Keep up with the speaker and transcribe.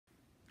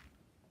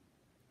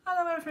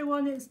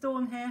everyone, it's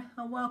Dawn here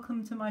and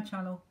welcome to my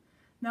channel.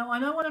 Now I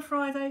know on a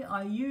Friday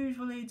I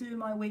usually do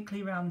my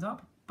weekly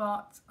roundup,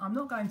 but I'm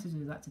not going to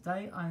do that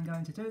today. I'm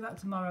going to do that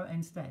tomorrow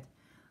instead.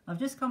 I've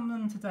just come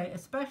on today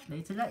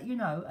especially to let you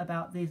know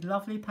about these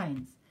lovely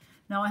paints.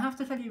 Now I have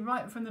to tell you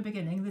right from the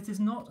beginning, this is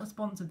not a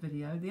sponsored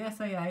video. The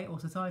SAA or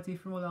Society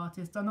for All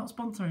Artists are not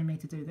sponsoring me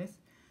to do this.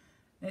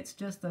 It's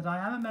just that I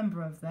am a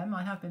member of them,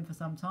 I have been for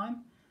some time,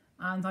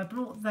 and I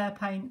brought their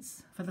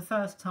paints for the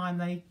first time.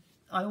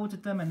 I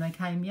ordered them and they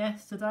came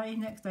yesterday,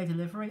 next day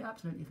delivery,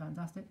 absolutely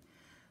fantastic.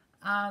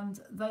 And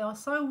they are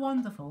so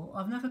wonderful.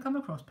 I've never come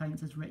across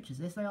paints as rich as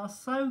this. They are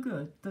so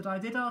good that I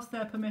did ask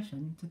their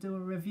permission to do a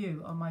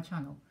review on my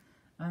channel.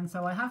 And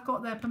so I have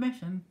got their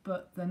permission,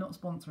 but they're not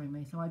sponsoring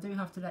me, so I do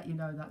have to let you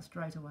know that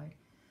straight away.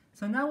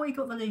 So now we've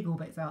got the legal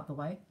bits out the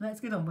way,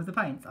 let's get on with the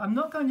paints. I'm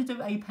not going to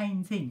do a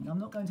painting, I'm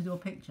not going to do a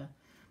picture,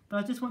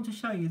 but I just want to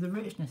show you the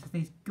richness of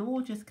these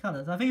gorgeous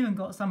colours. I've even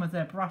got some of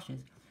their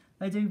brushes.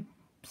 They do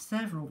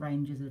several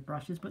ranges of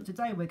brushes, but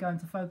today we're going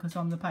to focus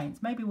on the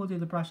paints. Maybe we'll do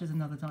the brushes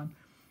another time,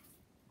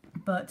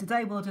 but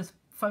today we'll just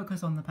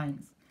focus on the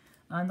paints.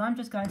 And I'm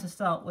just going to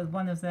start with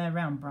one of their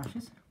round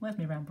brushes. Where's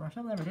my round brush?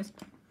 Oh, there it is.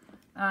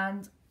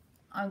 And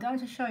I'm going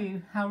to show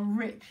you how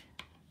rich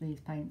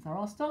these paints are.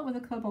 I'll start with a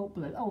cobalt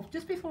blue. Oh,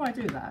 just before I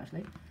do that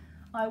actually,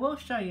 I will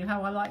show you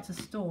how I like to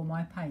store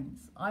my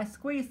paints. I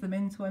squeeze them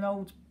into an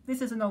old,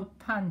 this is an old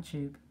pan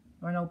tube,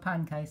 or an old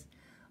pan case.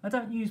 I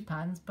don't use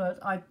pans,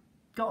 but I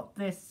got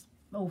this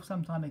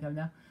some time ago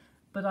now,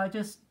 but I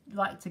just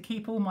like to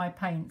keep all my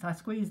paints, I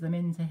squeeze them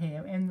into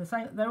here in the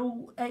same, they're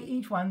all,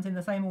 each one's in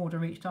the same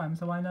order each time,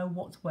 so I know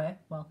what's where,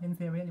 well in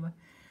theory anyway,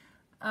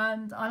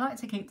 and I like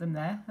to keep them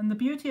there. And the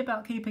beauty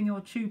about keeping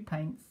your tube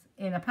paints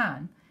in a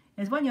pan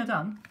is when you're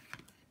done,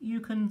 you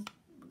can,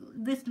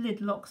 this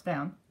lid locks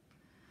down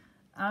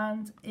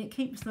and it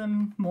keeps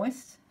them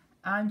moist,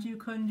 and you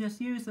can just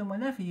use them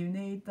whenever you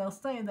need. They'll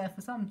stay in there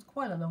for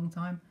quite a long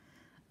time.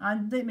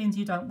 And it means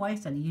you don't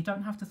waste any. You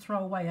don't have to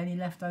throw away any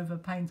leftover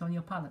paint on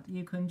your palette.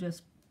 You can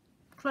just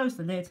close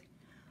the lid,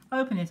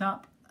 open it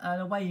up,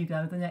 and away you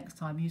go the next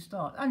time you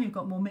start. And you've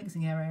got more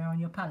mixing area on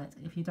your palette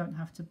if you don't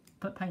have to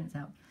put paints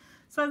out.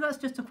 So that's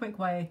just a quick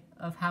way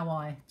of how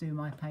I do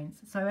my paints.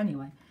 So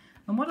anyway,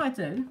 and what I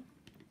do,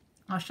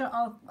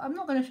 I'm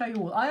not going to show you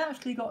all. I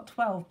actually got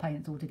 12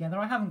 paints altogether.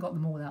 I haven't got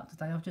them all out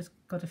today. I've just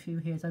got a few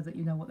here so that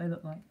you know what they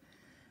look like.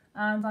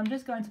 And I'm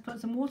just going to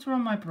put some water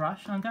on my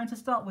brush. I'm going to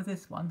start with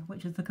this one,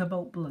 which is the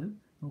cobalt blue,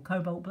 or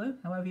cobalt blue,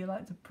 however you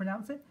like to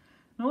pronounce it.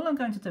 And all I'm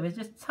going to do is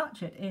just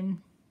touch it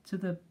into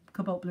the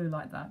cobalt blue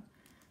like that.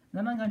 And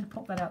then I'm going to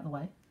pop that out the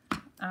way.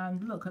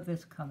 And look at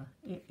this colour.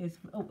 It is,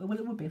 oh, well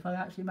it would be if I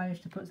actually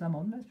managed to put some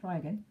on. Let's try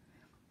again.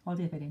 I'll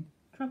dip it in.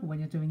 Trouble when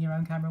you're doing your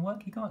own camera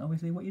work, you can't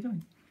always see what you're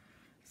doing.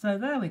 So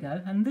there we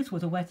go. And this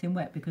was a wet in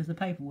wet because the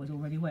paper was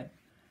already wet.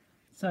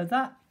 So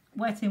that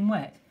wet in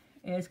wet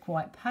is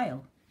quite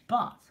pale.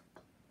 But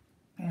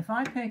if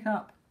I pick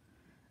up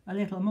a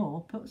little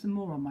more, put some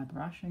more on my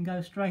brush and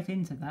go straight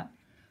into that,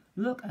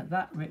 look at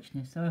that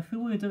richness. So if we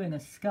were doing a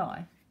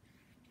sky,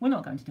 we're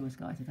not going to do a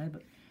sky today,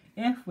 but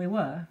if we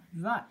were,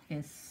 that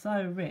is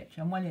so rich.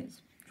 And when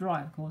it's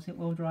dry, of course, it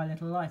will dry a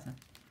little lighter.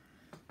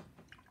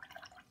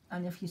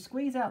 And if you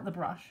squeeze out the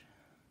brush,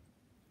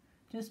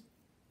 just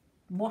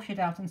wash it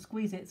out and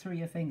squeeze it through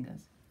your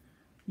fingers,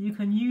 you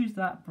can use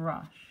that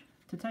brush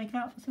to take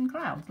out some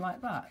clouds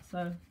like that.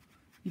 So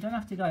you don't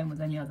have to go in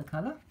with any other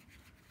colour.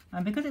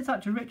 And because it's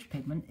such a rich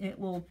pigment, it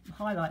will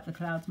highlight the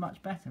clouds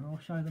much better or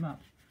show them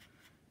up.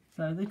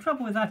 So the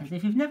trouble with that is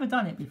if you've never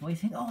done it before, you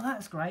think, oh,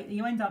 that's great.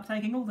 You end up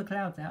taking all the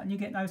clouds out and you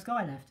get no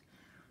sky left.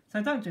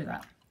 So don't do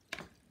that.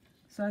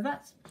 So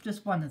that's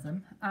just one of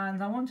them.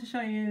 And I want to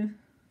show you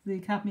the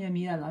cadmium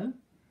yellow,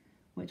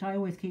 which I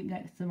always keep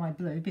next to my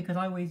blue because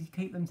I always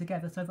keep them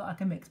together so that I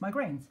can mix my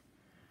greens.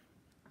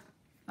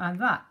 And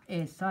that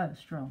is so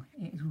strong.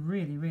 It's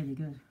really, really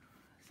good.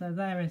 So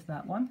there is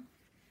that one.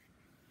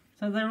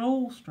 So they're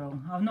all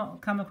strong. I've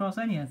not come across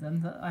any of them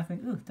that I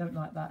think, ooh, don't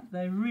like that.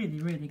 They're really,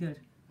 really good.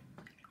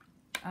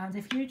 And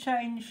if you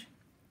change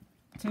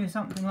to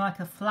something like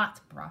a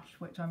flat brush,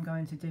 which I'm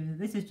going to do,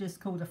 this is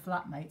just called a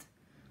flatmate.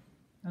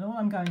 And all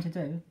I'm going to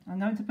do, I'm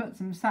going to put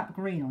some sap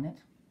green on it.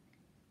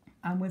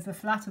 And with the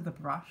flat of the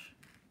brush,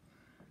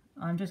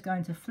 I'm just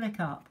going to flick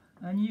up,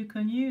 and you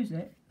can use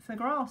it for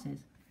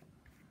grasses.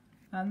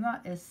 And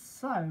that is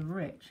so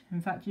rich.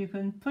 In fact, you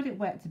can put it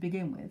wet to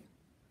begin with,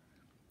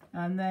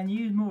 and then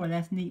use more or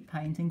less neat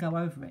paint and go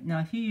over it. Now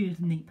if you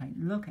use neat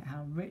paint, look at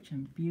how rich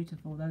and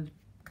beautiful those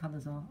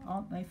colours are.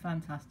 Aren't they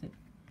fantastic?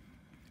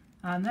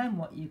 And then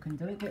what you can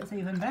do, it gets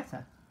even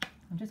better.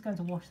 I'm just going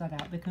to wash that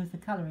out because the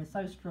colour is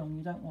so strong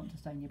you don't want to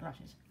stain your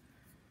brushes.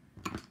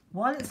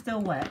 While it's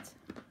still wet,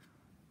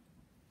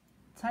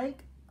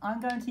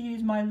 I'm going to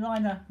use my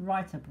liner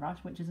writer brush,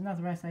 which is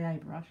another SAA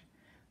brush.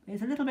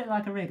 It's a little bit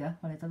like a rigger,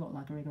 well it's a lot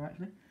like a rigger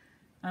actually.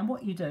 And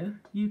what you do,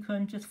 you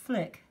can just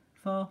flick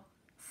for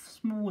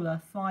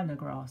smaller, finer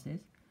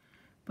grasses.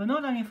 But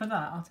not only for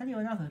that, I'll tell you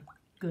another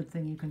good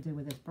thing you can do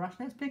with this brush.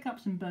 Let's pick up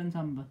some burnt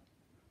umber.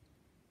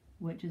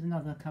 which is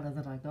another colour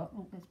that I got.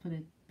 Oh, let's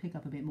pick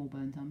up a bit more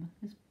burnt umber.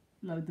 Just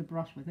load the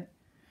brush with it.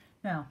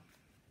 Now,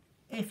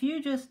 if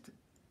you just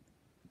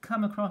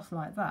come across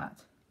like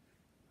that,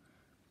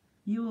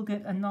 you will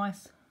get a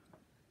nice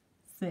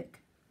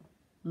thick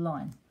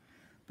line.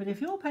 But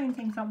if you're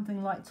painting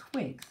something like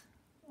twigs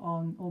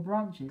on or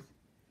branches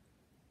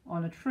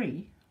on a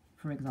tree,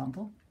 for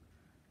example,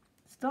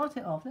 start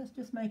it off. Let's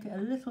just make it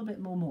a little bit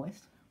more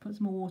moist. Put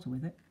some more water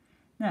with it.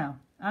 Now,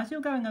 as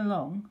you're going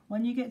along,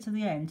 when you get to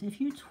the end,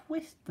 if you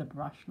twist the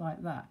brush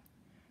like that,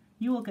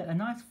 you will get a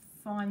nice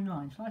fine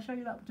line. Shall I show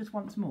you that just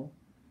once more?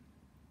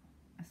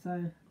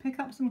 So pick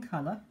up some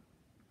colour,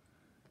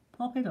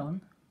 pop it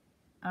on,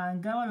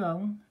 and go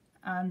along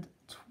and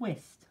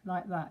twist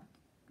like that.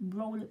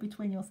 Roll it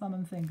between your thumb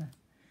and finger,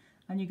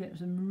 and you get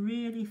some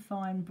really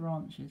fine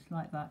branches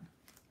like that.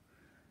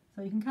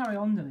 So you can carry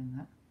on doing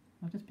that.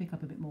 I'll just pick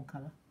up a bit more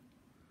colour.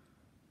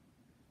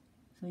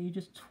 So you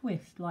just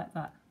twist like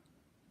that,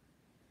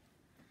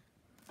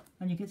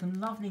 and you get some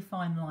lovely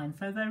fine lines.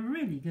 So they're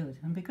really good,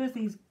 and because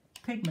these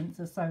pigments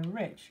are so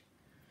rich,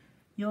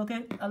 you'll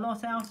get a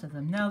lot out of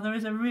them. Now there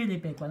is a really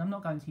big one. I'm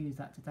not going to use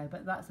that today,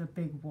 but that's a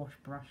big wash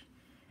brush.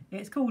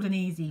 It's called an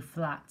Easy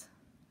Flat,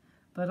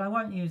 but I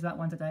won't use that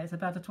one today. It's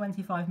about a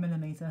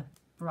 25mm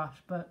brush,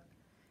 but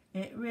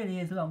it really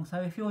is long.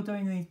 So if you're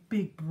doing these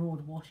big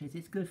broad washes,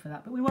 it's good for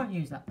that, but we won't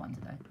use that one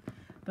today.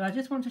 But I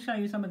just want to show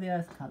you some of the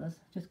earth colours,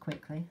 just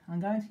quickly. I'm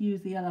going to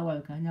use the yellow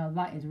ochre. Now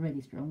that is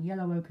really strong.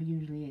 Yellow ochre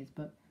usually is,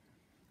 but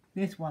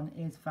this one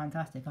is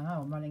fantastic. I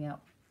know I'm running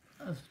out.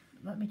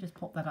 Let me just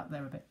pop that up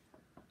there a bit.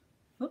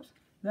 Oops,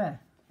 there,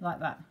 like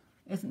that.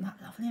 Isn't that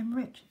lovely and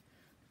rich?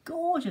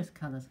 Gorgeous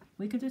colours.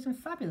 We could do some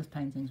fabulous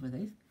paintings with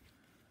these.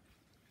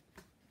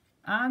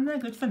 And they're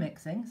good for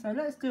mixing, so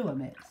let's do a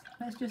mix.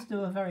 Let's just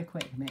do a very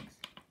quick mix.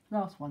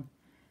 Last one.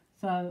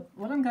 So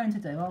what I'm going to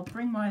do, I'll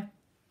bring my...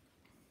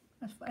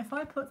 If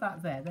I put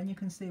that there, then you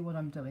can see what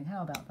I'm doing.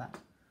 How about that?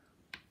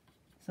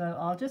 So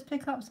I'll just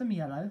pick up some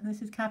yellow.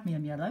 This is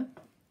cadmium yellow.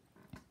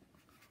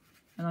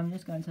 And I'm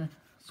just going to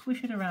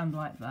swish it around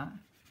like that.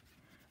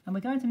 And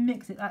we're going to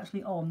mix it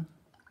actually on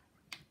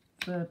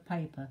the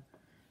paper.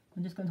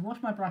 I'm just going to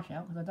wash my brush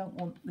out because I don't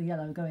want the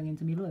yellow going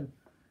into me blue.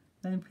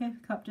 Then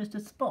pick up just a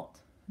spot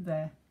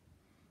there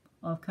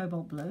of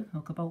cobalt blue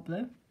or cobalt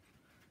blue.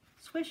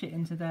 Swish it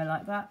into there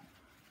like that.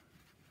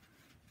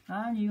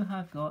 And you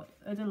have got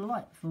a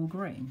delightful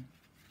green.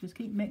 Just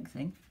keep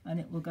mixing and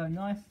it will go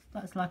nice.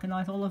 That's like a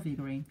nice olivey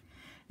green.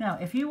 Now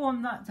if you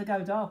want that to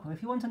go darker,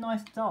 if you want a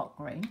nice dark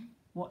green,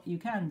 what you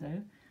can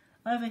do,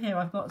 over here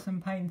I've got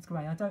some Payne's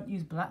Grey. I don't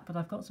use black, but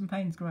I've got some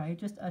Payne's Grey.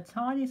 Just a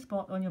tiny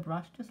spot on your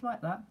brush, just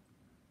like that.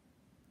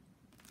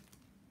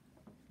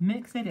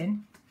 Mix it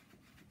in,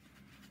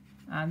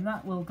 and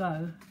that will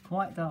go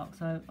quite dark.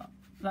 So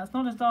that's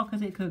not as dark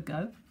as it could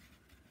go.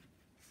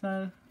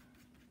 So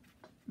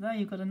there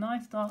you've got a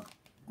nice dark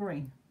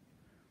green.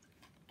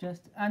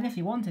 And if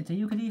you wanted to,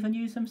 you could even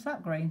use some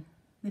sap green.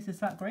 This is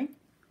sap green.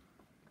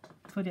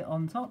 Put it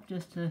on top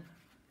just to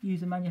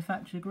use a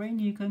manufactured green.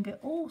 You can get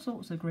all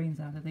sorts of greens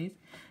out of these.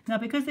 Now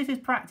because this is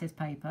practice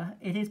paper,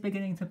 it is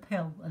beginning to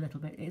pill a little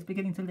bit. It's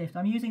beginning to lift.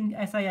 I'm using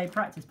SAA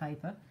practice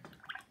paper,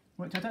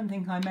 which I don't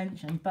think I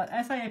mentioned, but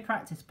SAA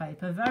practice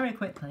paper, very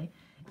quickly,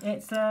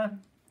 it's I'm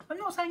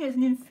not saying it's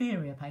an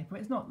inferior paper,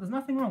 it's not, there's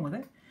nothing wrong with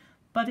it,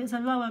 but it's a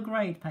lower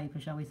grade paper,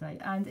 shall we say,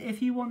 and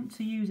if you want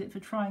to use it for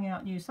trying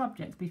out new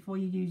subjects before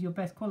you use your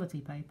best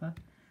quality paper,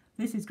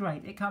 this is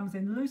great. It comes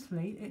in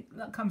loosely,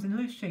 it comes in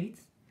loose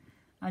sheets,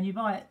 and you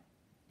buy it,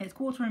 it's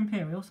quarter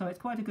imperial, so it's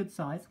quite a good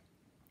size,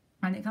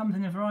 and it comes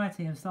in a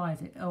variety of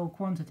sizes or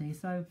quantities,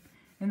 so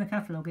in the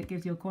catalogue it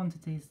gives you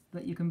quantities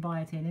that you can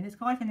buy it in, and it's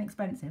quite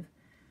inexpensive.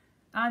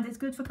 And it's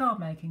good for card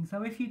making,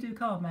 so if you do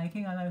card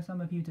making, I know some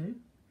of you do,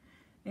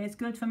 it's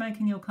good for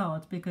making your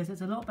cards because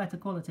it's a lot better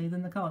quality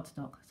than the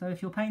cardstock. So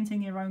if you're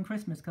painting your own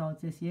Christmas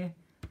cards this year,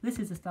 this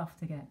is the stuff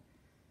to get.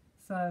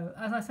 So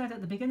as I said at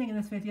the beginning of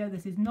this video,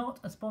 this is not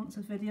a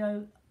sponsored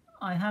video.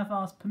 I have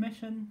asked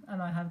permission and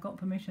I have got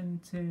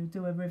permission to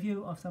do a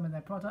review of some of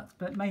their products,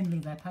 but mainly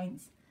their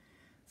paints.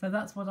 So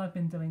that's what I've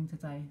been doing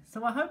today.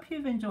 So I hope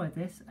you've enjoyed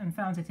this and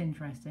found it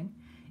interesting.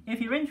 If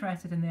you're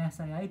interested in the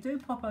SAA, do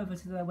pop over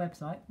to their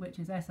website, which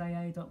is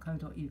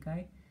saa.co.uk,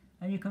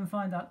 and you can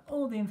find out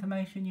all the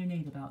information you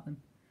need about them.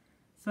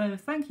 So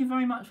thank you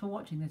very much for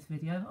watching this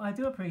video, I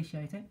do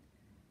appreciate it.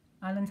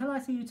 And until I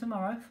see you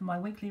tomorrow for my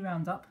weekly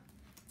roundup,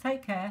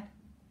 take care,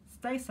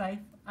 stay safe,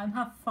 and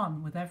have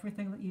fun with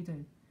everything that you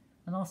do.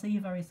 And I'll see you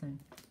very soon.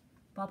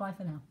 Bye bye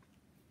for now.